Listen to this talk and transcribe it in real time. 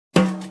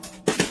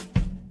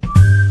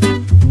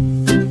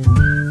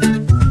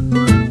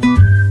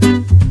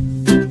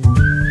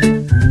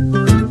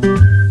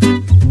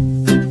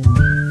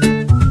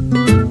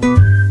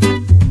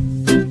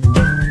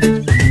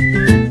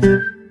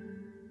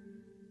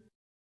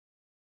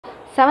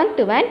Seventh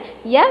one,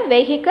 a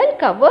vehicle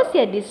covers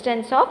a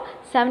distance of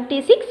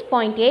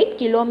 76.8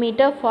 km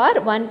for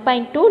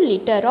 1.2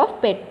 liter of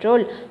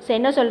petrol. So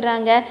என்ன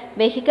சொல்றாங்க,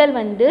 vehicle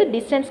வந்து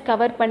distance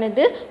cover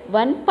பண்ணுது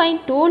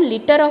 1.2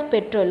 liter of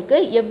petrolக்கு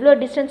எவ்வளோ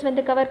distance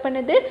வந்து cover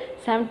பண்ணுது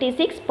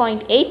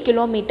 76.8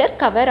 km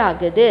cover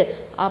ஆகுது.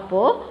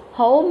 அப்போ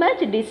how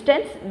much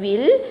distance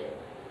will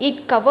it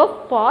cover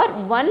for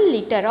 1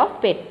 liter of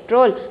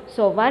petrol?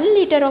 So 1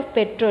 liter of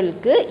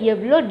petrolக்கு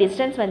எவ்வளோ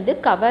distance வந்து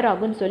cover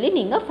ஆகும்னு சொல்லி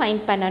நீங்கள் find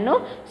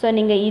பண்ணணும். ஸோ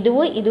நீங்கள்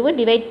இதுவும்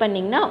divide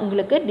பண்ணிங்கன்னா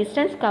உங்களுக்கு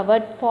distance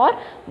covered for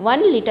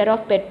 1 liter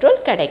of petrol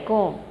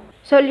கிடைக்கும்.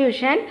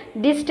 Solution,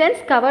 distance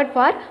covered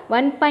for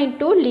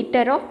 1.2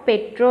 liter of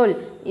petrol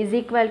is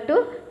equal to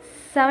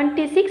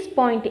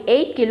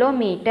 76.8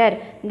 km.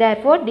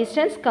 Therefore,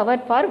 distance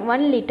covered for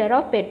 1 liter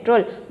of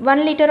petrol.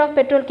 1 liter of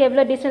petrol க்கு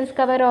எவ்வளோ distance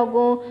cover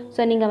ஆகும்?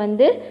 So நீங்கள்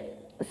வந்து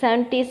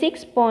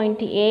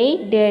 76.8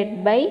 divided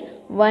by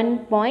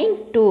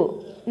 1.2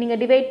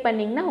 நீங்கள் divide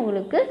பண்ணிங்கன்னா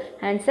உங்களுக்கு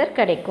answer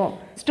கிடைக்கும்.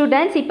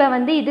 ஸ்டூடெண்ட்ஸ் இப்போ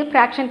வந்து இது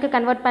ஃப்ராக்ஷனுக்கு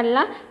கன்வெர்ட்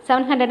பண்ணலாம்.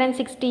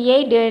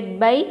 768 divided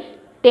by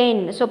 10.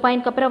 ஸோ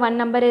பாயிண்ட்க்கு அப்புறம் 1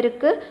 நம்பர்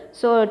இருக்குது.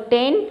 So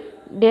 10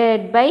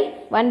 divided by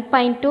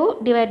 1.2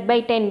 divided by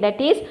 10, that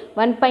is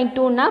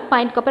 1.2 na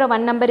point அப்புறம்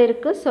 1 நம்பர்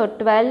இருக்குது. So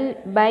 12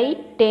 by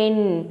 10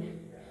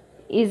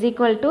 is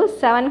equal to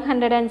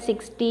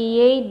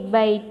 768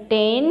 by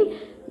 10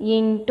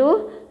 into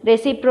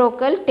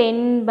reciprocal 10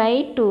 by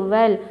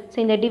 12. So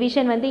இந்த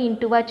டிவிஷன் வந்து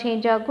இன்ட்டுவாக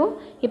சேஞ்ச் ஆகும்.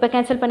 இப்போ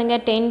கேன்சல்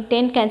பண்ணுங்கள்,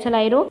 10 கேன்சல்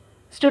ஆயிரும்.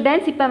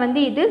 ஸ்டூடெண்ட்ஸ் இப்போ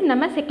வந்து இது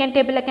நம்ம செகண்ட்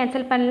டேபிளில்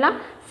கேன்சல் பண்ணலாம்.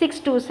 6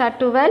 2s are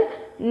 12,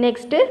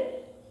 next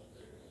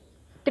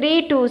 3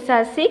 2s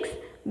are 6,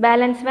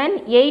 balance 1,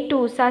 8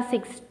 2s are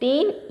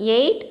 16,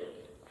 8,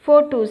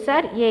 4 2s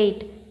are 8.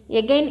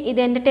 Again இது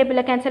எந்த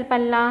டேபிளில் கேன்சல்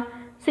பண்ணலாம்,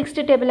 6th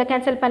டேபிளில்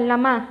கேன்சல்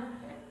பண்ணலாமா?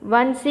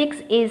 1 6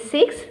 is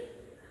 6,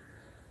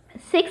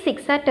 6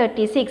 6 are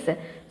 36,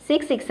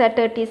 6 6 are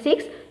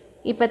 36.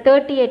 இப்போ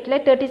 38ல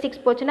 36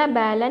 போச்சுன்னா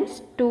balance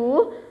 2,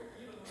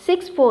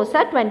 6 4s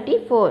are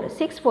 24,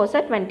 6 4s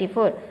are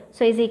 24.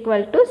 So is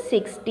equal to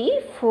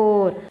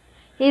 64.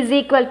 Is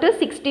equal to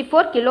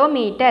 64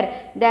 kilometer.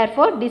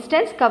 Therefore,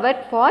 distance covered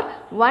for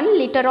 1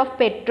 liter of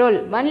petrol.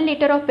 1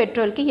 liter of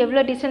petrol ki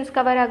evlo distance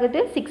cover ஆகுது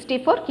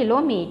 64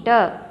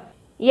 kilometer.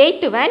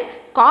 8th one,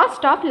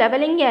 cost of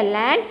leveling a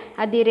land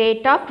at the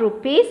rate of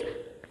rupees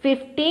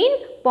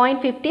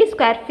 15.50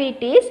 square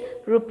feet is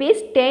rupees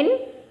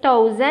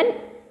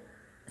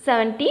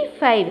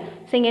 10,075.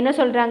 So இங்கே என்ன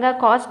சொல்கிறாங்க,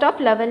 cost of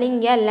levelling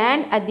A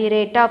land at the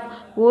rate of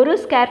ஒரு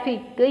square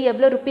ஃபீட்டுக்கு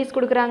எவ்வளோ rupees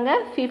கொடுக்குறாங்க,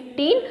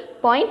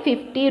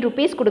 15.50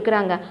 rupees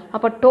கொடுக்குறாங்க.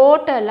 அப்போ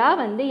டோட்டலாக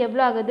வந்து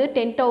எவ்வளோ ஆகுது,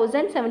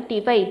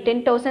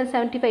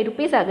 10,075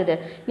 ருப்பீஸ் ஆகுது.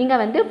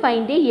 நீங்கள் வந்து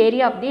find the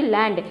area of the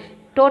land,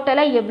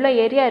 டோட்டலாக எவ்வளோ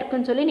ஏரியா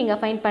இருக்குன்னு சொல்லி நீங்கள்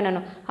ஃபைண்ட்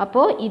பண்ணணும்.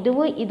 அப்போது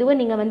இதுவும்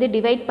நீங்கள் வந்து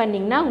டிவைட்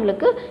பண்ணிங்கன்னா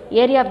உங்களுக்கு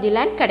ஏரியா ஆஃப் தி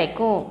லேண்ட்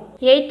கிடைக்கும்.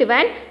 8th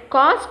one,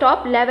 cost of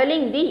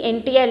leveling the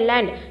entire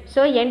land. So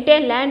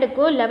entire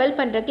landக்கு level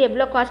பண்ணுறதுக்கு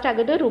எவ்வளோ காஸ்ட்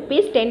ஆகுது,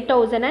 rupees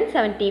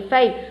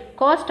 10,075.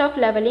 cost of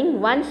leveling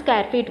 1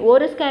 square feet,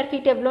 ஒரு ஸ்கொயர்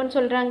ஃபீட் எவ்வளோன்னு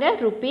சொல்கிறாங்க,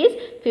 rupees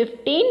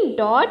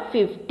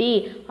 15.50.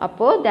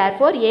 அப்போது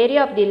therefore area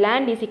of the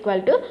land is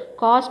equal to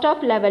cost of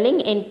leveling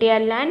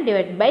entire land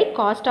divided by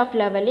cost of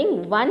leveling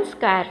 1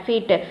 square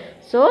feet.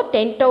 So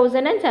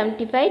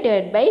 10,075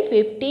 divided by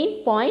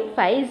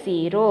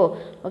 15.50.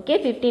 Okay,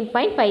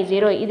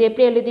 15.50. இது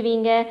எப்படி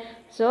எழுதுவீங்க,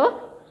 so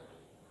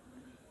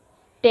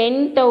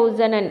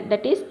 10,000,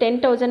 that is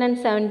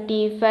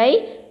 10,075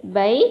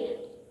 by,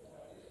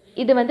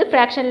 இது வந்து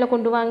ஃப்ராக்ஷனில்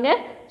கொண்டு வாங்க.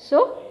 So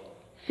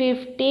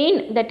 15,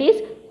 that is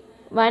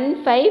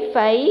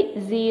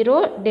 1550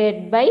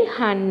 divided by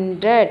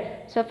 100.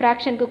 So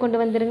ஃப்ராக்ஷனுக்கு கொண்டு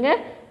வந்துருங்க.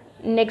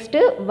 Next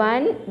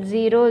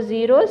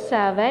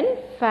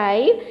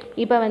 10075.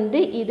 இப்போ வந்து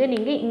இது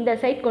நீங்கள் இந்த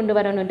சைட் கொண்டு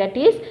வரணும், தட்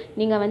இஸ்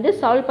நீங்கள் வந்து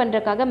சால்வ்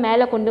பண்ணுறதுக்காக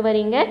மேலே கொண்டு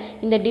வரீங்க.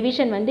 இந்த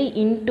டிவிஷன் வந்து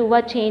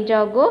இன்ட்டுவாக சேஞ்ச்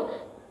ஆகும்.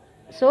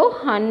 So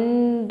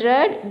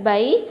 100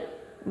 by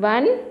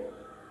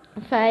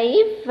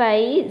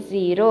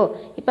 1550.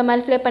 இப்போ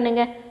மல்டிப்ளை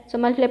பண்ணுங்கள். ஸோ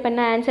மல்டிப்ளை பண்ண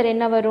ஆன்சர்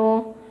என்ன வரும்,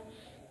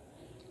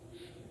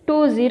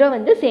 20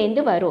 வந்து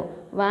சேர்ந்து வரும்.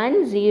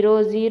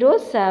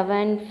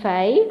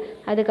 10075,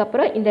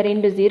 அதுக்கப்புறம் இந்த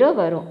 20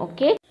 வரும்.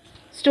 ஓகே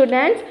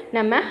ஸ்டூடெண்ட்ஸ்,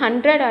 நம்ம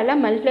 100ஆல்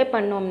மல்டிப்ளை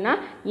பண்ணோம்னா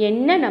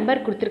என்ன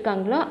நம்பர்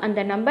கொடுத்துருக்காங்களோ அந்த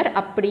நம்பர்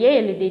அப்படியே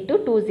எழுதிட்டு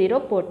 20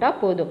 போட்டால்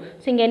போதும்.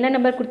 ஸோ இங்கே என்ன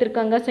நம்பர்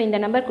கொடுத்துருக்காங்க, ஸோ இந்த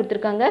நம்பர்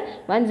கொடுத்துருக்காங்க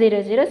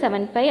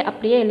 10075,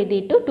 அப்படியே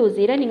எழுதிட்டு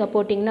 20 நீங்கள்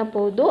போட்டிங்கன்னா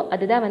போதும்.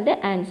 அதுதான் வந்து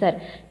ஆன்சர்.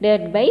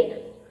 Divide by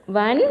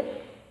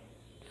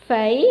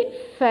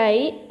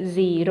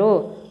 1550.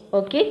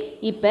 ஓகே,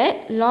 இப்போ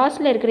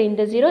லாஸ்ட்டில் இருக்கிற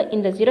இந்த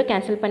 0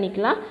 கேன்சல்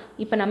பண்ணிக்கலாம்.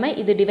 இப்போ நம்ம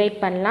இது டிவைட்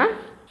பண்ணலாம்.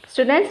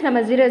 ஸ்டூடெண்ட்ஸ், நம்ம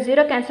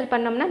 0 கேன்சல்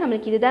பண்ணோம்னா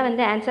நம்மளுக்கு இதுதான்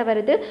வந்து ஆன்சர்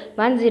வருது.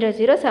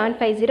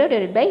 100,750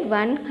 divided by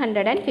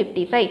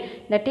 155,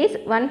 that is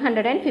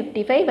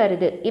 155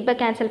 வருது. இப்போ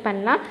கேன்சல்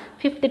பண்ணலாம்.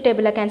 5th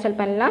டேபிளில் கேன்சல்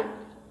பண்ணலாம்.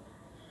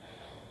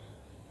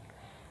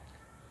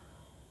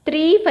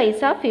 3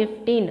 5s are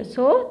 15,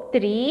 so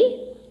 3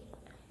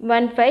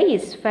 1 5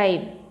 is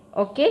 5.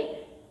 Okay,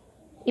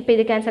 இப்போ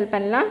இது கேன்சல்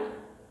பண்ணலாம்.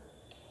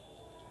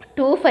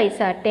 2 5s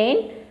are 10,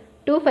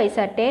 2 5s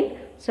are 10,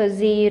 so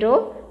 0,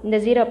 இந்த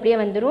 0 அப்படியே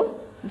வந்துரும்.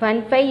 1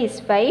 5 is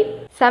 5,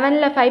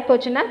 7ல 5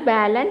 போச்சுன்னா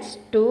balance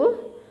 2,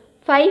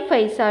 5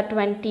 5s are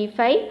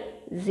 25,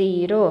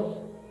 0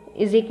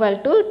 is equal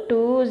to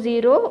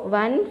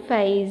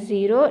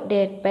 20150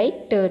 divided by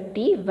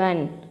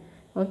 31.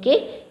 Okay,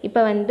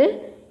 இப்போ வந்து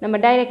நம்ம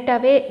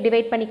டைரெக்டாகவே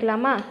டிவைட்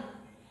பண்ணிக்கலாமா?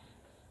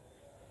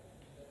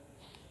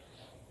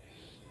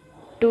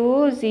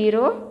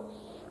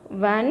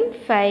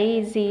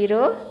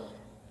 20150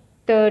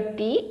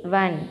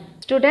 31.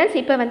 ஸ்டூடெண்ட்ஸ்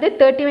இப்போ வந்து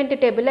 31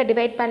 டேபிளில்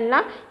டிவைட்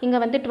பண்ணலாம். இங்கே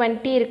வந்து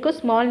 20 இருக்குது,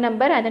 ஸ்மால்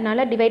நம்பர்,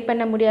 அதனால் டிவைட்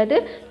பண்ண முடியாது.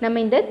 நம்ம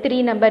இந்த 3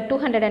 நம்பர்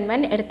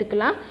 201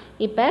 எடுத்துக்கலாம்.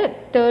 இப்போ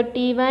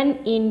 31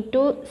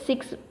 into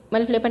 6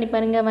 மல்டிப்ளை பண்ணி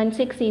பாருங்கள். 1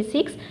 6 is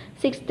 6,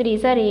 6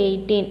 3s are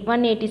 18,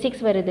 186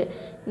 வருது.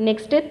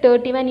 Next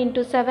 31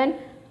 into 7,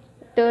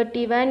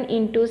 31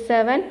 into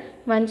 7,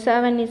 1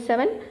 7 is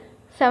 7,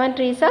 7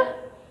 3s are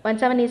 1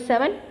 7 is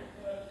 7,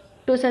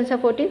 2 7s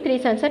are 14, 3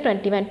 7s are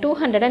 21,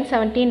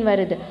 217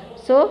 வருது.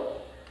 ஸோ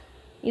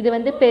இது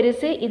வந்து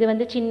பெருசு, இது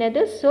வந்து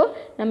சின்னது. ஸோ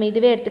நம்ம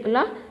இதுவே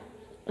எடுத்துக்கலாம்.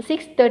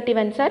 6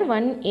 31s are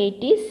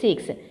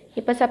 186.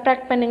 இப்போ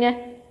சப்ராக்ட் பண்ணுங்கள்.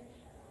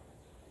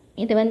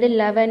 இது வந்து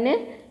 11,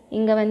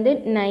 இங்கே வந்து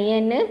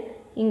 9,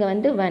 இங்கே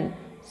வந்து 1.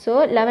 ஸோ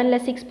 11ல்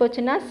 6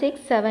 போச்சுன்னா 6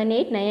 7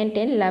 8 9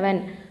 10 11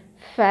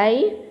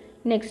 5.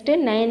 நெக்ஸ்ட்டு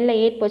 9ல்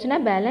 8 போச்சுன்னா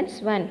பேலன்ஸ்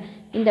 1.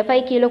 இந்த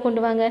 5 கிலோ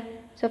கொண்டு வாங்க.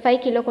 ஸோ 5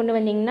 கிலோ கொண்டு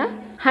வந்தீங்கன்னா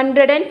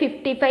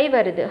 155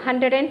 வருது.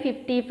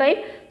 155.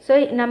 ஸோ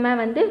நம்ம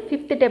வந்து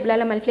 5th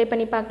டேபிளால் மல்டிப்ளை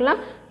பண்ணி பார்க்கலாம்.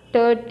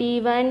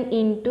 31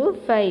 into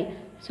 5.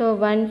 So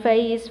 1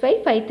 5 is 5,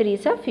 5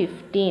 3s are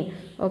 15.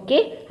 Okay,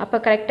 அப்போ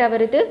கரெக்டாக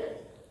வருது.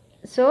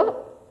 So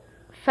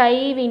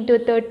 5 into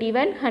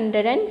 31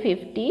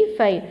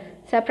 155.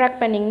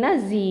 சப்ராக்ட் பண்ணிங்கன்னா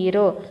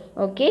 0.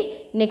 ஓகே,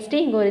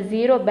 நெக்ஸ்ட்டு இங்கே ஒரு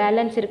 0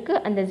 பேலன்ஸ்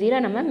இருக்குது, அந்த 0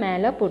 நம்ம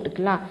மேலே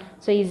போட்டுக்கலாம்.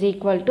 So is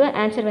equal to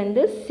answer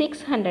வந்து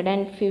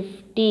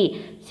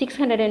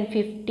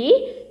 650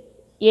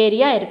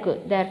 ஏரியா இருக்குது.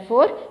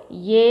 therefore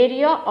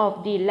area of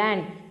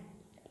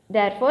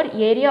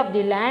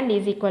the land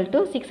is equal to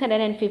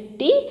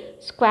 650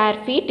 square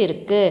feet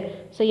இருக்குது.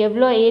 ஸோ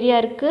எவ்வளோ ஏரியா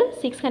இருக்குது?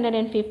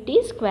 650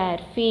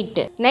 square feet.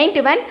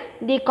 91.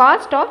 The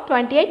cost of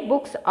 28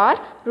 books are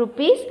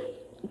rupees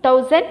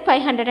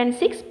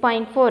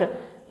 1506.4.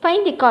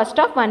 Find the cost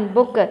of one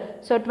book.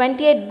 So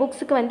 28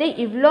 புக்ஸுக்கு வந்து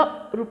இவ்வளோ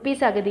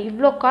rupees ஆகுது,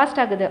 இவ்வளோ cost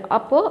ஆகுது.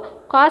 அப்போது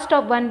காஸ்ட்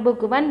ஆஃப் ஒன்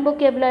புக்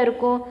எவ்வளோ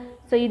இருக்கும்?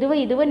 ஸோ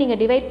இதுவும்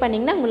நீங்கள் டிவைட்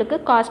பண்ணிங்கன்னா உங்களுக்கு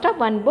காஸ்ட்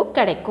ஆஃப் ஒன் புக்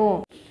கிடைக்கும்.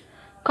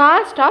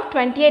 Cost of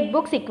 28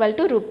 books equal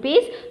to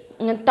rupees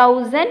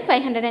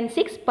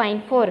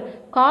 1506.4.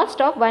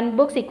 Cost of one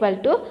books equal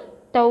to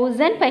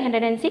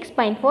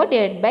 1506.4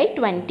 divided by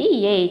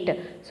 28.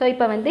 So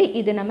இப்போ வந்து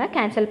இது நம்ம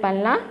கேன்சல்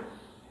பண்ணலாம்.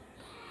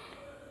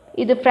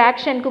 இது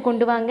ஃப்ராக்ஷனுக்கு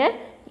கொண்டு வாங்க.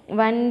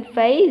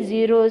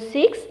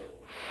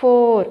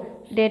 15064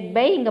 divided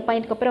by இங்கே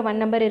பாயிண்ட்க்கு அப்புறம் 1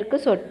 நம்பர்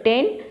இருக்குது. So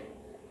 10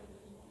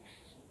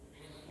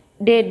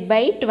 divided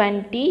by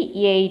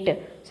 28.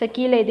 ஸோ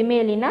கீழே எதுவுமே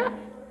இல்லைன்னா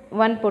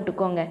 1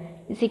 போட்டுக்கோங்க.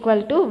 Is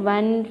equal to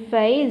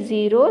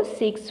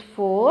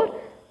 15064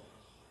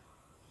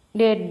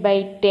 divided by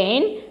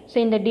 10. So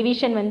இந்த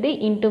டிவிஷன் வந்து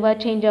இன்ட்டுவாக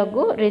சேஞ்ச்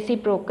ஆகும்.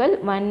 ரெசிப்ரோக்கல்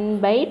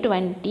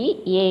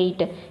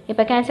 1/28.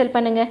 இப்போ கேன்சல்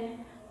பண்ணுங்கள்.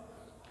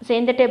 ஸோ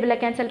எந்த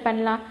டேபிளில் கேன்சல்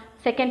பண்ணலாம்?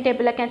 செகண்ட்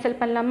டேபிளில் கேன்சல்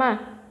பண்ணலாமா?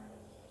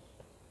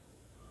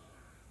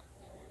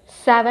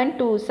 7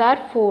 2s are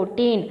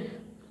 14.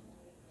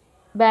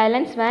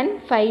 Balance 1.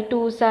 5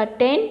 2s are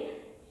 10,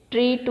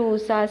 3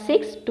 2s are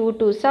 6, 2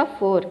 2s are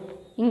 4.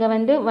 இங்கே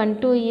வந்து 1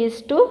 2 is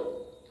 2,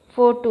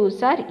 4 2s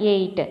are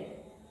 8.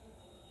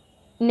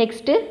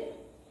 Next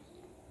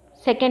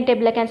second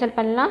டேபிளில் கேன்சல்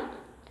பண்ணலாம்.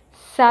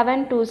 7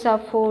 2s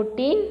are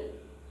 14,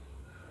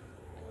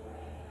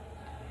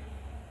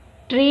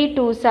 3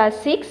 2s are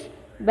 6,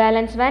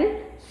 balance 1.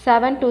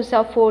 7 2s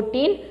are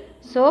 14.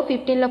 So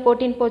 15ல்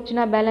 14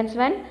 போச்சுன்னா balance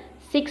 1.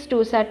 6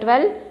 2s are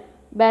 12,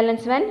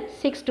 balance 1.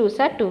 6 2s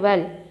are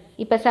 12.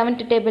 இப்போ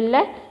 7th டேபிளில்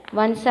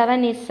 1 7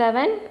 is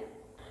 7,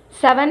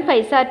 7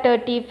 5s are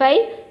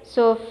 35.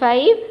 So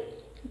 5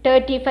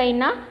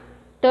 35னா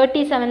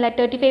 37ல்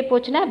 35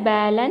 போச்சுன்னா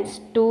balance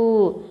 2.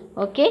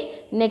 Okay,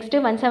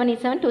 next 1 7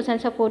 is 7, 2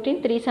 7s are 14,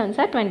 3 7s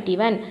are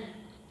 21.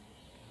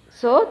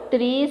 So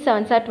 3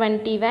 7s are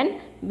 21,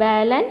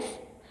 balance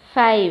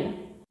 5.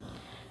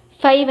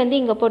 5 வந்து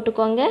இங்கே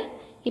போட்டுக்கோங்க.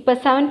 இப்போ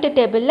 7th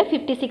டேபிளில்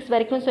 56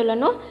 வரைக்கும்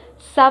சொல்லணும்.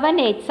 7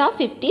 8s are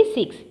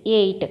 56,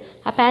 8.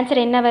 அப்போ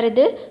ஆன்சர் என்ன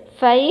வருது?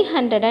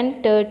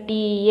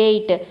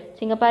 538.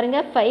 இங்கே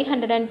பாருங்கள்,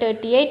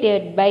 538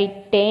 divided by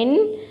 10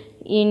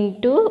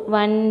 into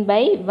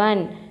 1/1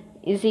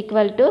 is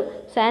equal to,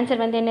 so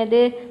answer வந்து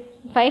என்னது?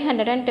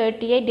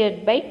 538 divided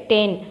by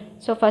 10.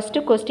 So first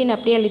question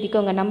அப்படியே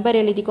எழுதிக்கோங்க, நம்பர்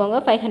எழுதிக்கோங்க.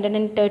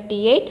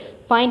 538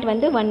 பாயிண்ட்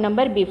வந்து 1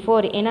 நம்பர்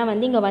பிஃபோர், ஏன்னா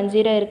வந்து இங்கே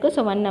 10 இருக்குது.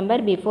 So 1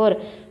 number before.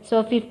 So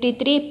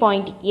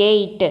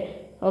 53.8.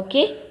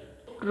 Okay,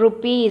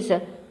 rupees.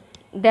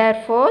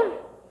 Therefore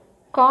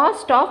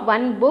cost of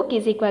one book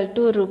is equal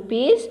to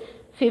rupees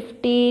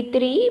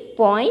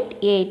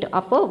 53.8.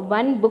 அப்போ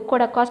one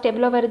bookோட காஸ்ட்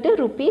எவ்வளோ வருது?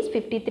 rupees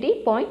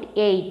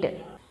 53.8.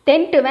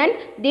 10 to 1,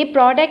 the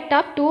product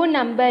of two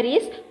number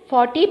is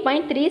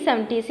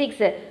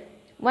 40.376.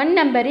 One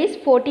number is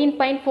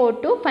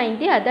 14.42. Find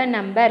the other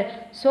number.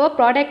 So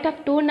product of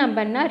two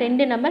number na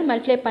ரெண்டு number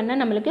multiply பண்ணா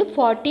நம்மளுக்கு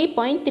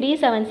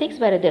 40.376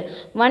 வருது.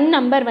 one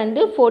number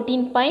வந்து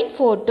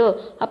 14.42.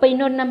 அப்போ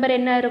இன்னொரு நம்பர்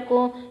என்ன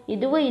இருக்கும்?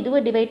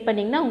 இதுவும் டிவைட்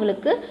பண்ணிங்கன்னா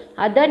உங்களுக்கு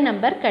other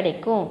number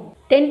கிடைக்கும்.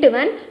 10 to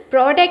 1,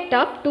 product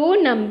of two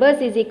numbers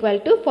is equal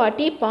to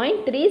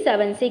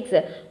 40.376.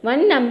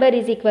 One number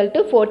is equal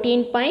to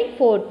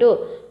 14.42.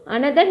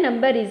 Another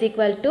number is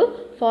equal to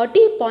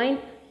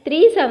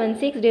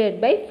 40.376 divided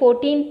by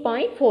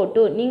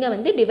 14.42. நீங்கள்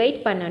வந்து டிவைட்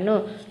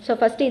பண்ணணும். ஸோ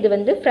ஃபஸ்ட்டு இது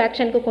வந்து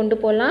ஃப்ராக்ஷனுக்கு கொண்டு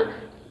போகலாம்.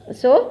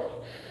 So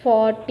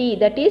 40,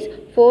 that is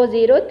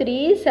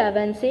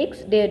 40376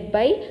 divided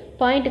by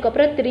பாயிண்ட்டுக்கு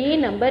அப்புறம் 3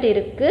 நம்பர்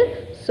இருக்குது.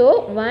 ஸோ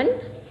 1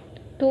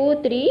 2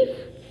 3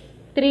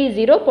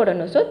 30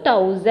 போடணும். ஸோ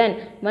 1000.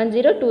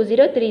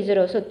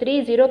 102030. ஸோ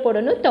 30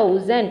 போடணும்.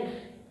 1000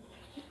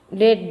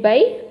 divided by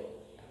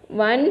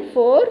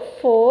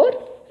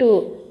 1442.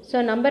 ஸோ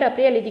நம்பர்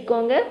அப்படியே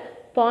எழுதிக்கோங்க.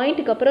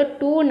 பாயிண்ட்டுக்கு அப்புறம்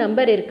 2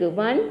 நம்பர் இருக்குது.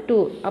 1 2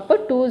 அப்போ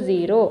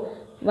 20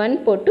 1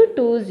 போட்டு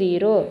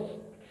 20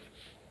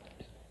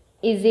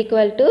 is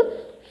equal to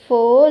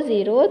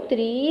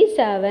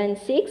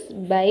 40376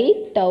 by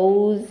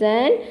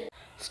 1000.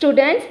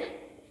 Students,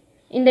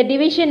 இந்த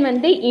டிவிஷன்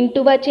வந்து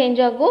இன்டுவா சேஞ்ச்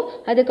ஆகும்.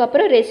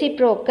 அதுக்கப்புறம்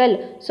ரெசிப்ரோக்கல்.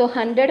 ஸோ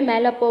 100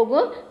 மேலே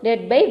போகும்.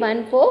 Death by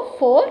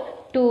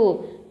 1442.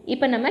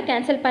 இப்போ நம்ம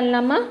கேன்சல்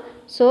பண்ணலாமா?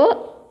 ஸோ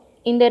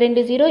இந்த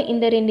 2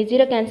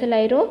 0 கேன்சல்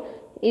ஆயிரும்.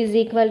 Is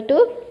equal to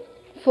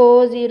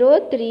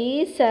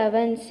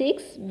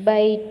 40376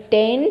 by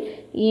 10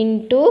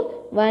 into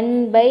 1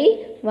 by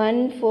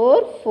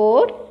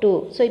 1442.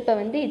 So இப்போ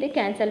வந்து இது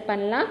கேன்சல்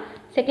பண்ணலாம்.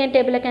 செகண்ட்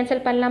டேபிளில்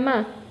கேன்சல் பண்ணலாமா?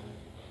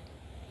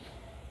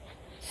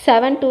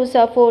 7 2s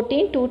are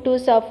 14, 2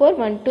 2s are 4,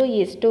 1 2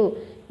 is 2.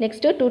 Next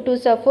 2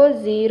 2s are 4,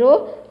 0,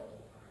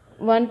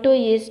 1 2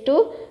 is 2.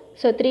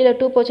 So 3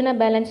 2 போச்சுன்னா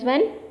balance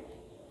 1.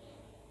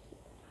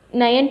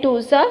 9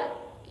 2s are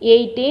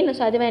 18.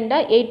 So அது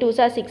வேண்டாம். 8 2s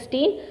are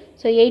 16.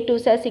 So 8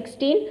 2s are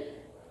 16.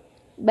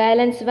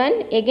 Balance 1.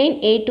 Again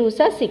 8 2s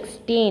are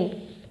 16.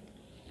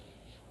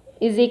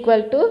 Is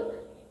equal to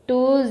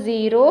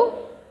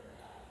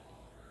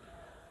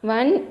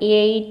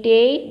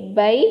 20188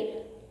 by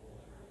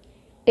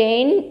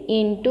 10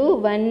 into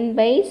 1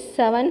 by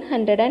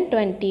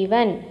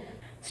 721.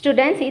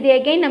 Students, இது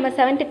again நம்ம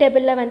 7th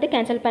டேபிளில் வந்து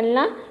cancel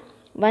பண்ணலாம்.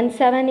 1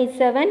 7 is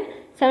 7.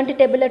 7th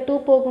டேபிளில் 2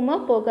 போகுமா?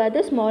 போகாது.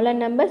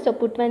 Smaller number. So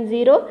put 1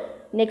 0.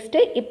 Next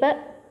இப்போ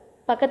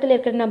பக்கத்தில்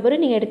இருக்கிற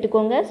நம்பரும் நீங்கள்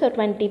எடுத்துக்கோங்க. So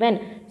 21.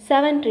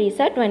 7 3s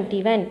are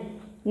 21.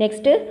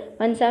 Next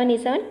 1 7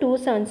 is 7. 2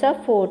 7s are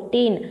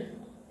 14.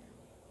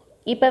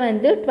 இப்போ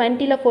வந்து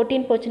 20ல்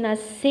 14 போச்சுன்னா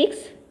 6.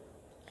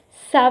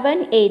 7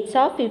 8s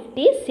are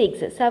 56.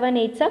 7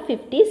 8s are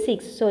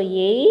 56. So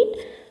 8.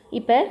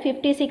 இப்போ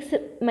 56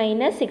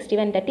 minus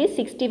 61. That is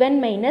 61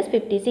 minus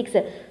 56.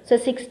 So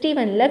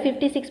 61ல்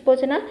 56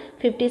 போச்சுன்னா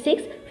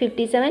 56,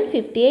 57,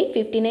 58,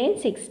 59,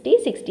 60,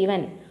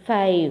 61.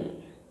 5.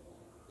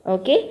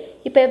 ஓகே.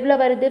 இப்போ எவ்வளோ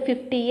வருது?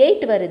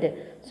 58 வருது.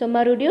 ஸோ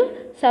மறுபடியும்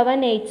 7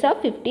 8s are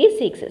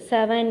 56.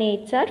 7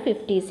 8s are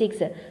 56.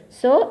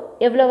 So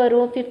எவ்வளோ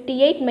வரும்?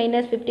 58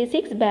 minus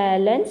 56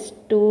 balance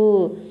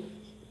 2.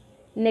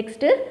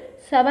 Next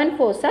 7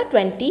 4s are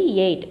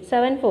 28.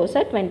 7 4s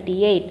are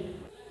 28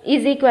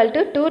 is equal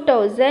to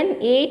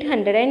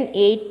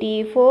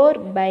 2884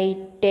 by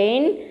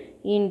 10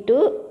 into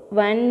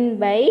 1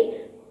 by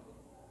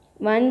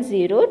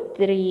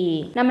 103.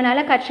 நம்மளால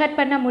கட் ஷார்ட்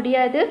பண்ண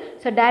முடியாது.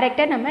 ஸோ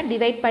டைரெக்டாக நம்ம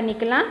டிவைட்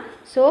பண்ணிக்கலாம்.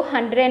 So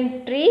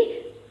 103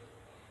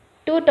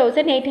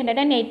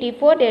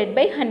 2884 divided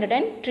by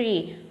 103.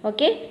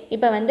 ஓகே.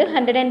 இப்போ வந்து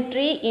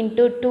 103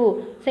 into 2.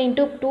 ஸோ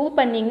இன்ட்டு 2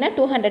 பண்ணிங்கன்னா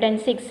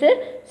 206.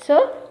 So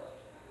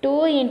 2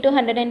 into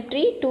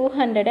 103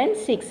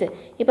 206.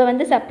 இப்போ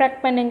வந்து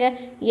சப்ராக்ட் பண்ணுங்கள்.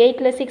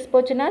 8ல் 6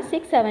 போச்சுன்னா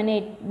 6 7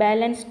 8.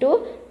 பேலன்ஸ் 2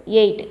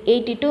 8.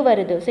 82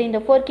 வருது. ஸோ இந்த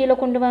 4 கீழே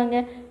கொண்டு வாங்க.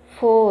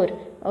 4.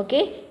 ஓகே.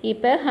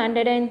 இப்போ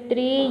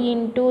 103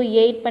 into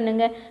 8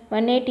 பண்ணுங்கள்.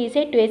 1 8 is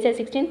 8. 2 8 are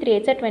 16. 3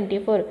 8 are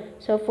 24.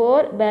 So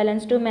 4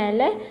 balance 2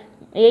 மேலே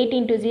 8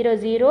 into 0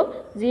 0.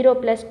 0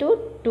 plus 2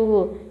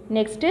 2.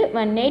 Next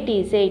 1 8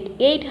 is 8.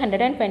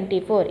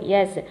 824.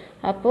 Yes.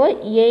 அப்போ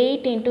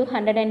 8 into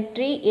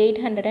 103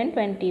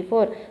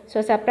 824. ஸோ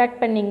சப்ராக்ட்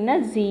பண்ணிங்கன்னா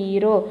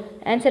 0.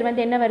 ஆன்சர்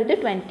வந்து என்ன வருது?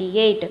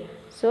 28.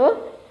 ஸோ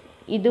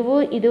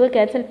இதுவும்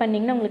கேன்சல்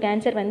பண்ணிங்கன்னா உங்களுக்கு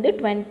ஆன்சர் வந்து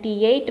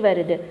 28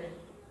 வருது.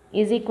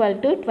 Is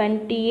equal to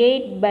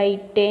 28 by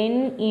 10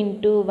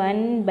 into 1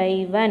 by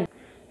 1.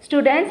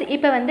 Students,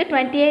 இப்போ வந்து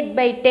 28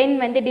 by 10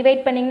 வந்து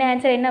டிவைட் பண்ணிங்கன்னா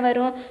ஆன்சர் என்ன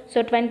வரும்? ஸோ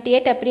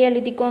 28 அப்படியே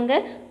எழுதிக்கோங்க.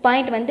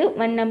 பாயிண்ட் வந்து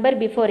 1 நம்பர்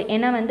பிஃபோர்.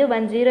 ஏன்னா வந்து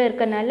 1 0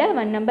 இருக்கனால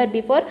 1 நம்பர்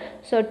பிஃபோர்.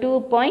 ஸோ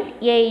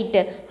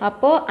 2.8.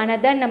 அப்போது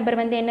another நம்பர்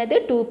வந்து என்னது?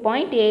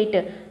 2.8.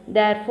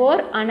 therefore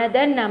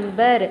another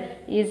number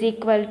is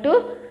equal to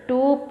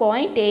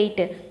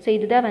 2.8. So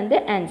இதுதான் வந்து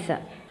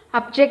answer.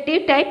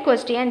 Objective type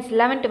questions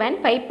 11 to 1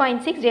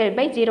 5.6 divided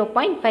by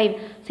 0.5.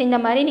 So இந்த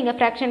மாதிரி நீங்கள்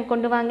ஃப்ராக்ஷன்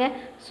கொண்டு வாங்க.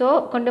 ஸோ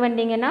கொண்டு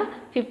வந்தீங்கன்னா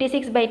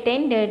 56 by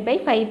 10 divided by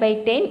 5 by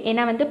 10.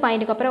 ஏன்னா வந்து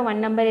பாயிண்ட்டுக்கு அப்புறம்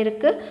 1 number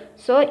இருக்குது.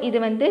 ஸோ இது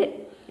வந்து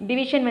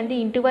டிவிஷன் வந்து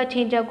இன்ட்டுவாக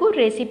சேஞ்ச் ஆகும்,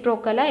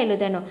 ரெசிப்ரோக்கலாக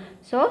எழுதணும்.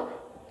 ஸோ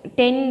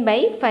 10 by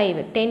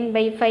 5 10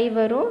 by 5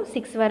 வரும்,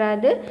 6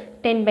 வராது.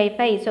 10 by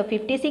 5 so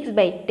 56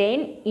 by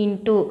 10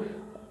 into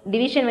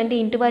division வந்து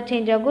இன்ட்டுவாக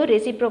சேஞ்ச் ஆகும்,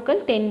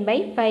 reciprocal 10 by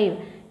 5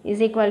 is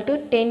equal to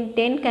 10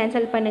 10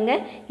 cancel பண்ணுங்க.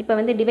 இப்போ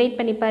வந்து டிவைட்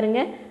பண்ணி பாருங்க.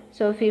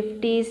 So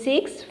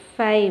 56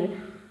 5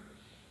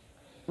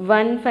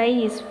 1 5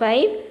 is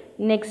 5.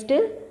 நெக்ஸ்ட்டு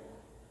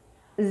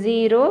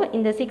 0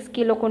 இந்த 6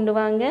 கீழே கொண்டு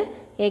வாங்க.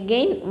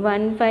 again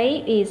 1 5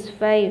 is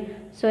 5.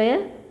 So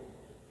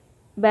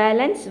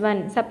balance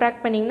 1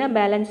 subtract பண்ணிங்கன்னா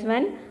பேலன்ஸ்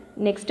 1.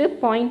 நெக்ஸ்ட்டு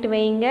பாயிண்ட்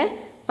வைங்க.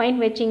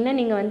 பாயிண்ட் வச்சிங்கன்னா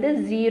நீங்கள் வந்து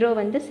 0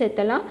 வந்து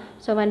சேர்த்தலாம்.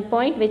 ஸோ 1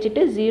 பாயிண்ட்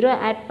வச்சுட்டு 0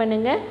 ஆட்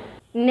பண்ணுங்கள்.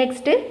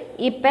 நெக்ஸ்ட்டு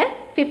இப்போ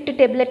 5th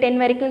டேபிளில் 10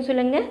 வரைக்கும்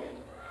சொல்லுங்கள்.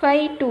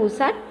 5 2s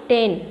are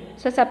 10.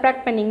 ஸோ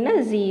சப்ராக்ட் பண்ணிங்கன்னா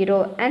 0.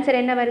 ஆன்சர்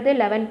என்ன வருது?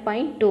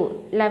 11.2.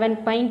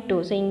 11.2.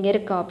 ஸோ இங்கே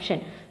இருக்க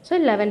option. So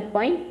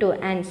 11.2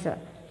 answer.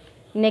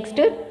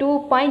 Next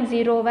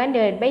 2.01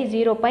 divided by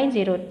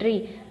 0.03.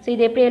 So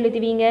இது எப்படி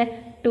எழுதுவீங்க?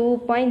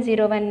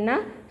 2.01னா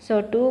ஸோ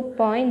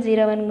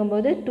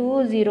 2.01ங்கும்போது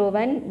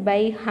 201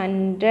 by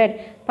 100.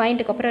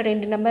 பாயிண்ட்டுக்கு அப்புறம்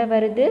 2 நம்பர்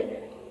வருது.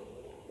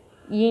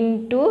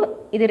 இன்ட்டு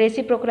இது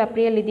ரெசிப்ரோக்கல்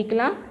அப்படியே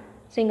எழுதிக்கலாம்.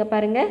 ஸோ இங்கே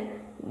பாருங்கள்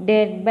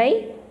டெட் பை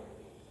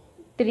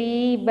 3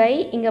 by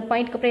இங்கே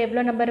பாயிண்ட்க்கு அப்புறம்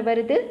எவ்வளோ நம்பர்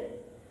வருது?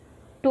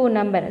 2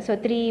 number. So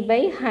 3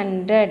 by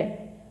 100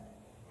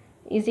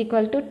 is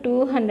equal to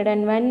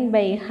 201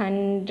 by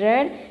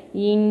 100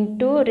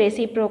 into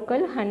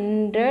reciprocal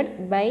 100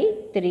 by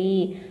 3.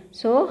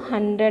 So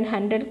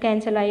 100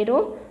 cancel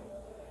ஆயிரும்.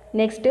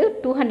 நெக்ஸ்ட்டு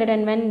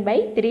 201 by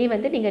 3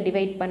 வந்து நீங்கள்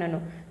டிவைட்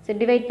பண்ணணும். ஸோ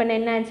டிவைட் பண்ண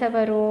என்ன ஆன்சர்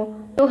வரும்?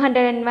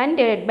 201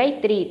 divided by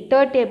 3.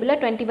 தேர்ட் டேபிளில்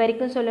 20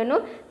 வரைக்கும்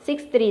சொல்லணும்.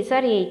 6 3s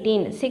are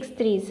 18. 6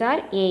 3s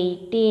are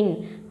 18.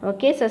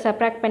 Okay. So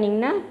subtract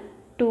பண்ணிங்கன்னா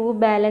 2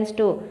 பேலன்ஸ்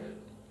 2.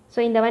 ஸோ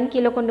இந்த 1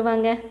 கீழே கொண்டு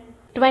வாங்க.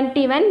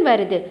 21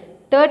 வருது.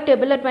 தேர்ட்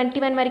டேபிளில்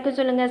 21 வரைக்கும்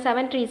சொல்லுங்கள்.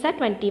 7 3s are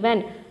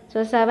 21. So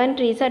 7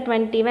 3s are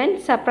 21.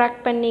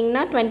 Subtract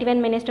பண்ணிங்கன்னா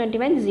 21 minus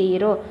 21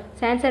 0.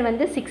 ஸோ ஆன்சர்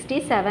வந்து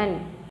 67.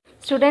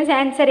 ஸ்டூடெண்ட்ஸ்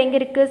ஆன்சர் எங்கே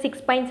இருக்குது?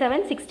 6.7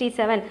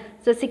 67.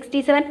 ஸோ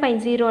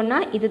 67.0னா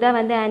இதுதான்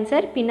வந்து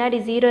ஆன்சர். பின்னாடி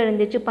 0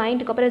 இருந்துச்சு,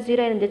 பாயிண்ட்டுக்கு அப்புறம்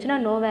 0 இருந்துச்சுன்னா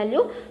நோ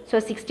வேல்யூ. ஸோ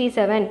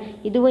 67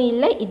 இதுவும்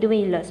இல்லை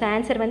இதுவும் இல்லை. ஸோ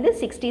ஆன்சர் வந்து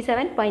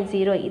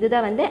 67.0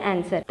 இதுதான் வந்து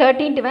answer.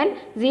 13 to 1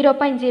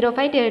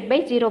 0.05 divided by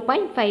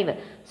 0.5.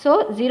 So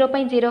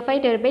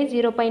 0.05 divided by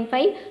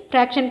 0.5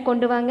 fraction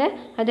கொண்டு வாங்க.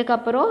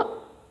 அதுக்கப்புறம்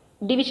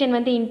டிவிஷன்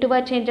வந்து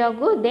இன்ட்டுவாக சேஞ்ச்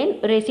ஆகும், தென்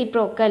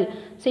ரெசிப்ரோக்கல்.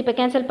 ஸோ இப்போ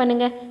கேன்சல்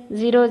பண்ணுங்கள்.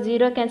 0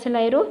 0 கேன்சல்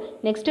ஆயிரும்.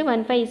 Next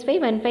 1 5 is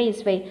 5 1 5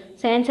 is 5.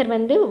 So answer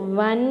வந்து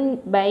 1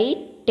 by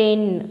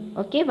 10.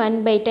 ஓகே 1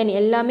 by 10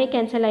 எல்லாமே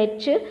கேன்சல்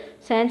ஆயிடுச்சு.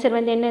 ஸோ ஆன்சர்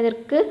வந்து என்ன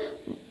இருக்குது?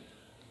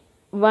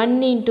 1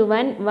 into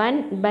 1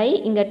 1 by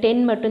இங்கே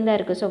 10 மட்டும்தான்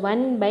இருக்குது. So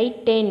 1 by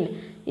 10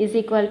 is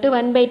equal to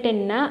 1 by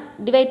 10னா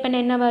divide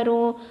பண்ண என்ன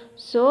வரும்?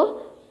 ஸோ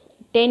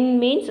 10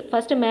 மீன்ஸ்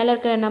ஃபஸ்ட்டு மேலே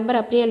இருக்கிற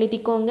நம்பர் அப்படியே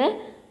எழுதிக்கோங்க.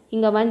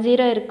 இங்கே 1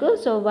 0 இருக்குது.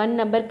 ஸோ 1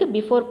 நம்பருக்கு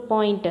பிஃபோர்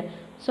பாயிண்ட்.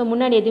 ஸோ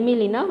முன்னாடி எதுவுமே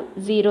இல்லைன்னா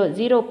 0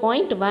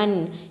 0.1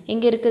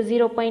 எங்கே இருக்குது?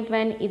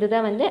 0.1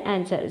 இதுதான் வந்து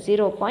ஆன்சர்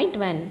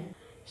 0.1.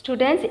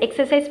 ஸ்டூடெண்ட்ஸ்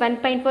எக்ஸசைஸ்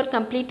 1.4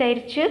 கம்ப்ளீட்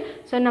ஆயிடுச்சு.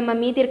 ஸோ நம்ம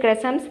மீதி இருக்கிற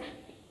சம்ஸ்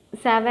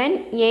 7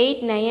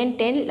 8 9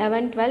 10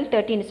 11 12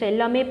 13 ஸோ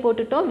எல்லாமே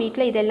போட்டுட்டோம்.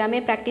 வீட்டில் இது எல்லாமே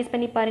ப்ராக்டிஸ்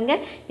பண்ணி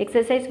பாருங்கள்.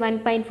 எக்ஸசைஸ்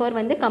 1.4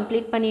 வந்து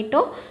கம்ப்ளீட்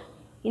பண்ணிட்டோம்.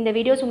 இந்த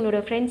வீடியோஸ்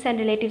உங்களோட ஃப்ரெண்ட்ஸ்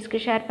அண்ட்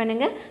ரிலேட்டிவ்ஸ்க்கு ஷேர்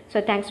பண்ணுங்கள். ஸோ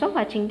தேங்க்ஸ் ஃபார்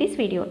வாட்சிங் this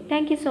video.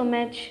 Thank you so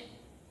much.